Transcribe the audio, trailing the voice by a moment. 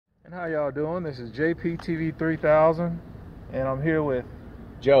And how y'all doing? This is JPTV 3000, and I'm here with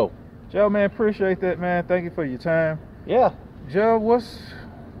Joe. Joe, man, appreciate that, man. Thank you for your time. Yeah. Joe, what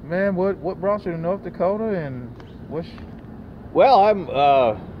brought you to North Dakota, and what's... Well,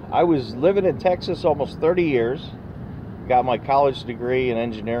 I was living in Texas almost 30 years. Got my college degree in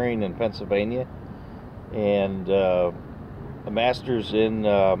engineering in Pennsylvania, and a master's in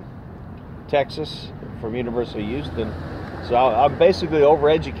Texas from University of Houston. So I'm basically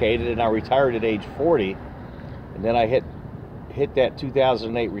overeducated, and I retired at age 40, and then I hit that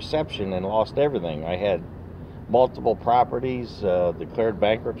 2008 recession and lost everything. I had multiple properties, declared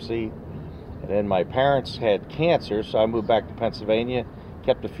bankruptcy, and then my parents had cancer, so I moved back to Pennsylvania,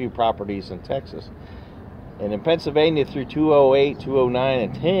 kept a few properties in Texas. And in Pennsylvania through 2008, 2009,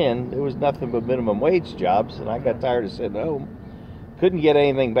 and 10, there was nothing but minimum wage jobs, and I got tired of sitting home. Couldn't get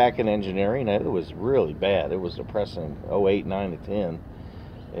anything back in engineering. It was really bad. It was depressing, 08, 9, and 10.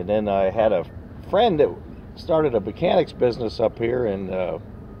 And then I had a friend that started a mechanics business up here in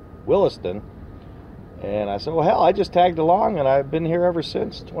Williston. And I said, well, hell, I just tagged along, and I've been here ever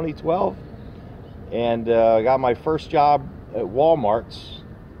since 2012. And I got my first job at Walmart's.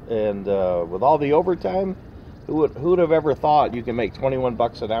 And with all the overtime, who would have ever thought you can make 21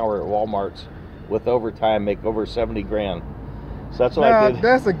 bucks an hour at Walmart's with overtime, make over 70 grand? So that's what I did.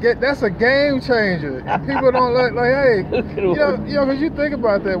 That's a game changer. People don't like hey, because you think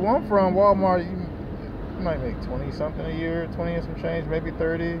about that. Well, I'm from Walmart. You might make 20 something a year, 20 and some change, maybe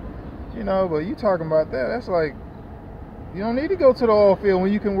 30. But you talking about that? That's like, you don't need to go to the oil field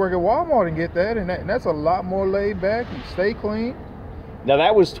when you can work at Walmart and get that, and that's a lot more laid back. You stay clean. Now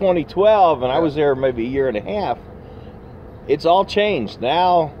that was 2012, and I was there maybe a year and a half. It's all changed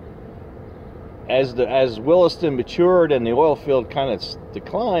now. As Williston matured and the oil field kind of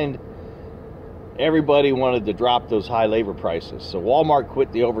declined, everybody wanted to drop those high labor prices. So Walmart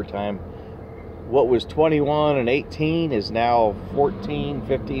quit the overtime. What was 21 and 18 is now 14,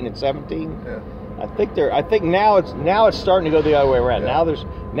 15, and 17. Yeah. I think now it's starting to go the other way around. Yeah.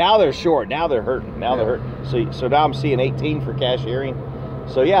 Now they're short. Now they're hurting. Now they're hurting. So now I'm seeing 18 for cashiering.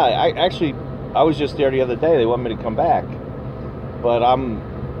 So yeah, I was just there the other day. They want me to come back, but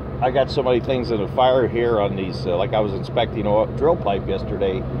I got so many things in the fire here on these, like I was inspecting a drill pipe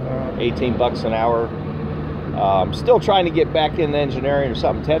yesterday, 18 bucks an hour. Still trying to get back in engineering or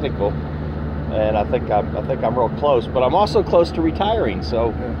something technical, and I think I'm real close. But I'm also close to retiring,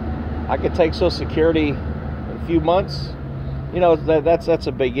 so I could take Social Security in a few months. That's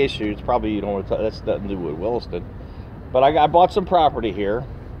a big issue. It's probably that's nothing to do with Williston. But I bought some property here,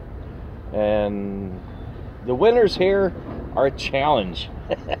 and the winters here are a challenge.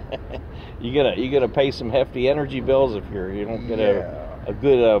 you gotta pay some hefty energy bills if you don't get a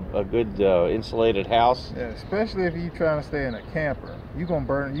good insulated house. Yeah, especially if you're trying to stay in a camper. You're gonna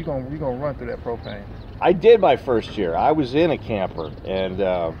run through that propane. I did my first year. I was in a camper, and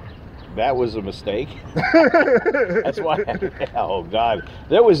that was a mistake. That's why. Oh God,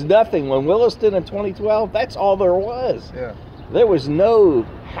 there was nothing when Williston in 2012. That's all there was. Yeah. There was no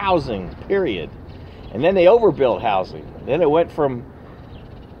housing, period. And then they overbuilt housing. Then it went from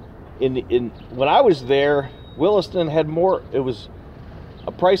when I was there, Williston had more. It was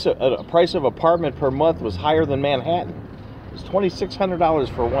a price of apartment per month was higher than Manhattan. It was $2,600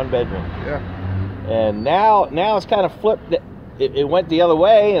 for one bedroom. Yeah. And now it's kind of flipped. It went the other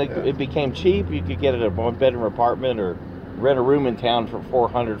way, and it became cheap. You could get a one bedroom apartment or rent a room in town for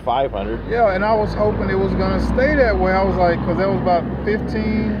 $400, $500. Yeah, and I was hoping it was gonna stay that way. I was like, because that was about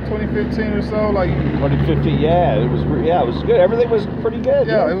 2015 or so, like 2015. Yeah, it was good. Everything was pretty good.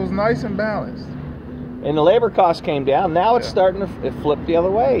 Yeah, it was nice and balanced. And the labor costs came down. Now it's starting to flip the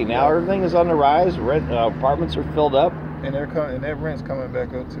other way. Now everything is on the rise. Apartments are filled up, and that rent's coming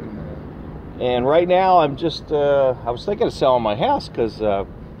back up too, man. And right now I'm just I was thinking of selling my house because I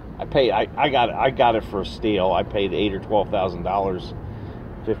got it for a steal. I paid $8,000 or $12,000,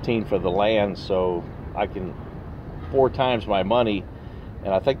 15 for the land, so I can 4 times my money.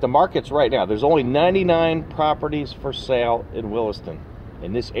 And I think the market's right now. There's only 99 properties for sale in Williston,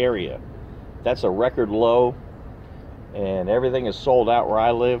 in this area. That's a record low, and everything is sold out where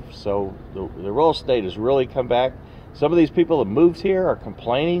I live. So the real estate has really come back. Some of these people that moved here are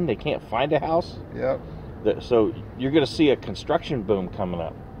complaining they can't find a house. Yep. So you're going to see a construction boom coming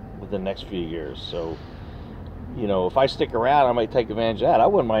up within the next few years. So, if I stick around, I might take advantage of that. I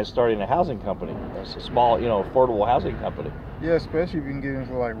wouldn't mind starting a housing company. It's a small, affordable housing company. Yeah, especially if you can get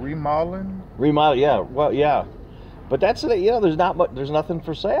into like remodeling. Yeah. Well, yeah. But that's there's not much. There's nothing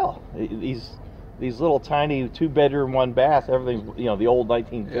for sale. These little tiny 2-bedroom, 1-bath. Everything's the old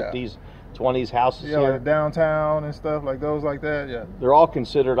 1950s 20s houses Yeah, here. like downtown and stuff like those like that. Yeah. They're all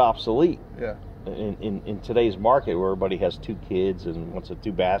considered obsolete. Yeah. In today's market, where everybody has 2 kids and wants a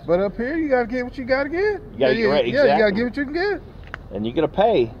 2-bath. But up here, you gotta get what you gotta get. You gotta get right, exactly. Yeah, you gotta get what you can get. And you gotta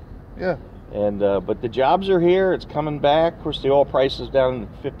pay. Yeah. And but the jobs are here. It's coming back. Of course, the oil price is down to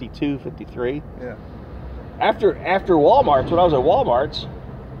 52, 53. Yeah. After Walmart's, when I was at Walmart's,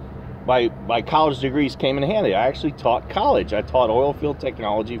 my college degrees came in handy. I actually taught college. I taught oilfield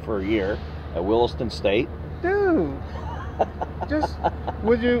technology for a year at Williston State. Dude, just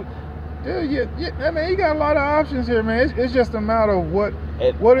would you? Dude, I mean, you got a lot of options here, man. It's just a matter of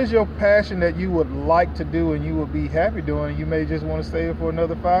what is your passion that you would like to do and you would be happy doing. You may just want to stay for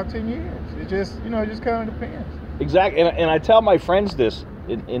another 5-10 years. It just, it just kind of depends. Exactly, and I tell my friends this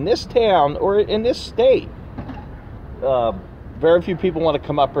in this town or in this state. Very few people want to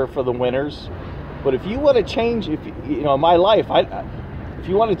come up here for the winters, but if you want to change, my life, if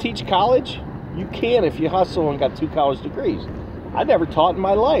you want to teach college, you can if you hustle and got 2 college degrees. I never taught in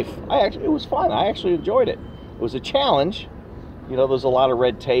my life. It was fun. I actually enjoyed it. It was a challenge. There's a lot of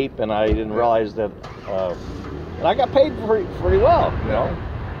red tape, and I didn't realize that. And I got paid pretty well.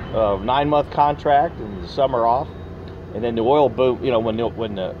 9-month contract and the summer off, and then the oil boom.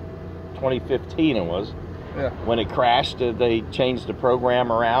 When 2015 it was. Yeah. When it crashed, they changed the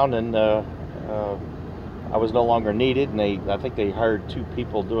program around, and I was no longer needed. And I think they hired 2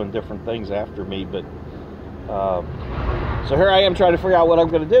 people doing different things after me, but. So here I am trying to figure out what I'm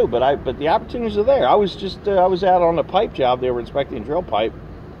going to do, but the opportunities are there. I was out on a pipe job. They were inspecting drill pipe,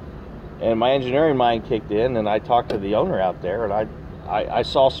 and my engineering mind kicked in, and I talked to the owner out there, and I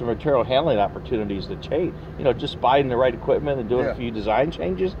saw some material handling opportunities to change. Just buying the right equipment and doing a few design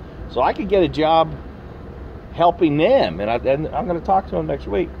changes, so I could get a job helping them. And I'm going to talk to them next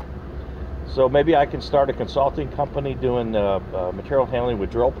week. So maybe I can start a consulting company doing material handling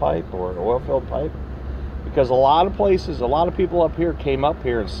with drill pipe or oil field pipe. Because a lot of people up here came up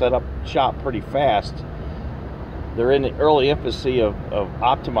here and set up shop pretty fast. They're in the early infancy of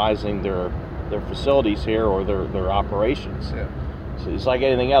optimizing their facilities here or their operations. Yeah. So it's like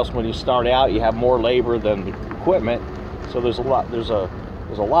anything else. When you start out, you have more labor than equipment. So there's a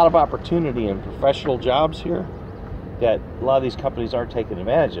lot of opportunity in professional jobs here that a lot of these companies aren't taking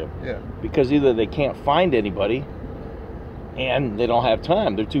advantage of. Yeah. Because either they can't find anybody, and they don't have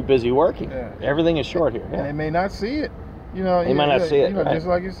time. They're too busy working. Yeah. Everything is short here. Yeah. And they may not see it. They might not see it. Right. Just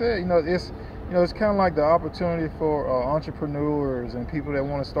like you said, it's kind of like the opportunity for entrepreneurs and people that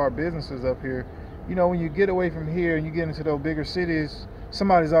want to start businesses up here. When you get away from here and you get into those bigger cities,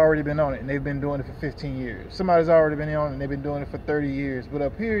 somebody's already been on it and they've been doing it for 15 years. Somebody's already been on it and they've been doing it for 30 years. But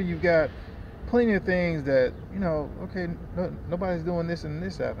up here, you've got plenty of things that, nobody's doing this in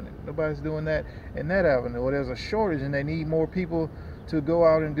this avenue. Nobody's doing that in that avenue. Or there's a shortage and they need more people to go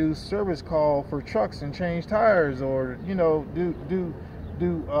out and do service call for trucks and change tires, or, do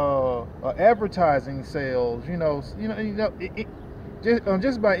advertising sales,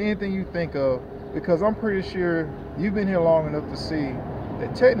 just about anything you think of, because I'm pretty sure you've been here long enough to see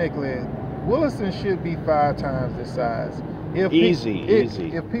that technically Williston should be 5 times this size. Easy.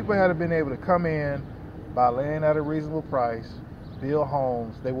 If people had been able to come in, buy land at a reasonable price, build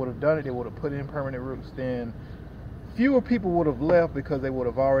homes, they would have done it. They would have put in permanent roofs. Then fewer people would have left because they would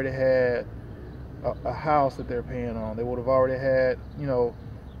have already had a house that they're paying on. They would have already had,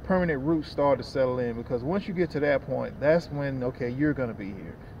 permanent roots start to settle in, because once you get to that point, that's when, you're going to be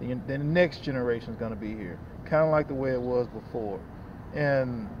here. Then the next generation is going to be here, kind of like the way it was before.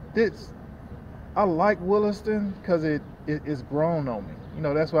 And I like Williston because it's grown on me.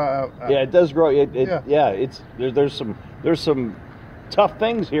 That's why it does grow. There's some tough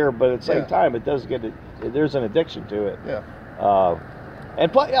things here, but at the same time, it does there's an addiction to it. Yeah.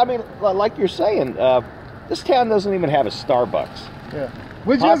 And like you're saying, this town doesn't even have a Starbucks. Yeah.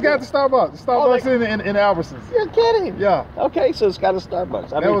 We just got the Starbucks. The Starbucks in Albertsons. You're kidding? Yeah. Okay, so it's got a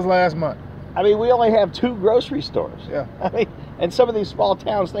Starbucks. That was last month. We only have 2 grocery stores. Yeah. And some of these small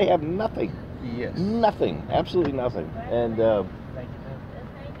towns, they have nothing. Yes. Nothing. Absolutely nothing. And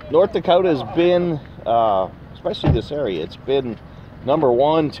North Dakota has been, especially this area, it's been number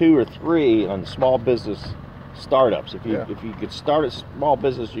 1, 2, or 3 on small business startups. If you could start a small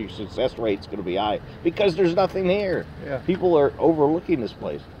business, your success rate's going to be high because there's nothing here. Yeah. People are overlooking this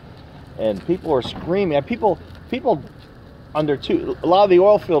place, and people are screaming. And people under a lot of the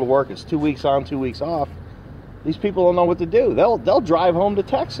oil field work, it's 2 weeks on, 2 weeks off. These people don't know what to do. They'll drive home to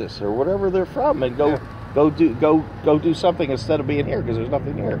Texas or wherever they're from and go do something instead of being here because there's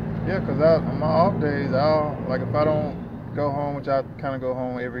nothing here. Yeah, because on my off days, if I don't go home, which I kind of go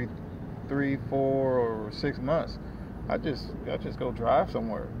home every 3, 4, or 6 months, I just go drive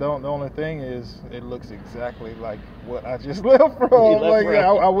somewhere. The only thing is, it looks exactly like what I just left from.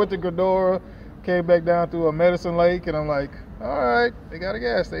 I went to Gredora, came back down through a Medicine Lake, and I'm like, all right, they got a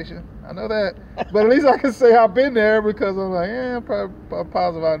gas station. I know that, but at least I can say I've been there, because I'm like, I'm probably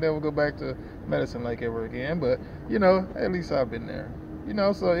positive I'll never go back to Medicine Lake ever again. But at least I've been there.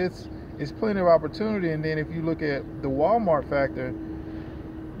 So it's plenty of opportunity. And then if you look at the Walmart factor,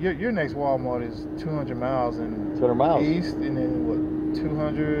 your next Walmart is 200 miles in 200 miles east, and then what,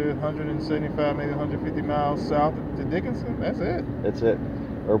 200, 175, maybe 150 miles south to Dickinson. That's it.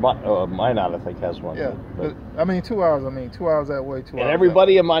 Or Minot, I think, has one. Yeah, but 2 hours. 2 hours that way. 2 hours. And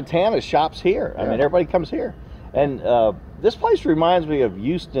everybody in Montana shops here. I mean, everybody comes here. And this place reminds me of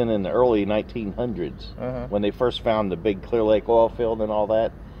Houston in the early 1900s, when they first found the big Clear Lake oil field and all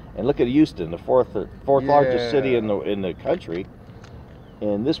that. And look at Houston, the fourth largest city in the country.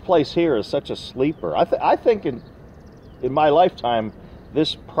 And this place here is such a sleeper. I think in my lifetime,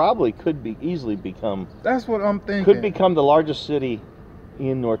 this probably could easily become. That's what I'm thinking. Could become the largest city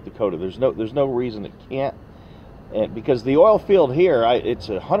in North Dakota. There's no reason it can't. And because the oil field here, it's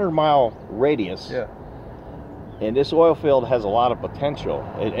a 100-mile radius. Yeah. And this oil field has a lot of potential.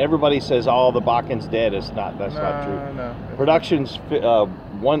 And everybody says, "Oh, the Bakken's dead." That's not true. No. Production's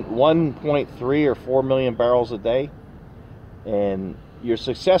 1.3 or 4 million barrels a day, and your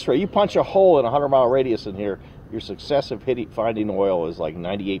success rate, you punch a hole in a 100-mile radius in here, your success of finding oil is like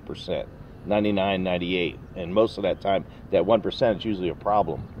 98%, 99, 98, and most of that time, that 1% is usually a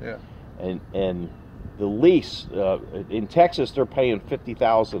problem. Yeah. And the lease in Texas, they're paying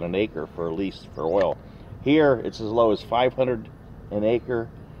 $50,000 an acre for a lease for oil. Here, it's as low as $500 an acre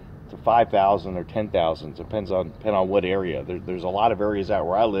to $5,000 or $10,000. Depends on what area. There's a lot of areas out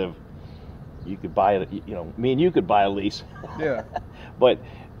where I live. You could buy it. Me and you could buy a lease. Yeah. But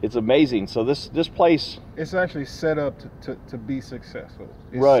it's amazing. So this place, it's actually set up to be successful.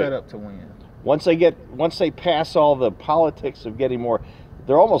 It's right. set up to win. Once they pass all the politics of getting more,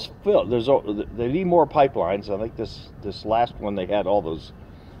 they're almost filled. They need more pipelines. I think this last one, they had all those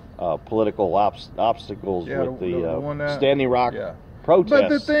political obstacles with the Standing Rock protest. But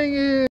the thing is,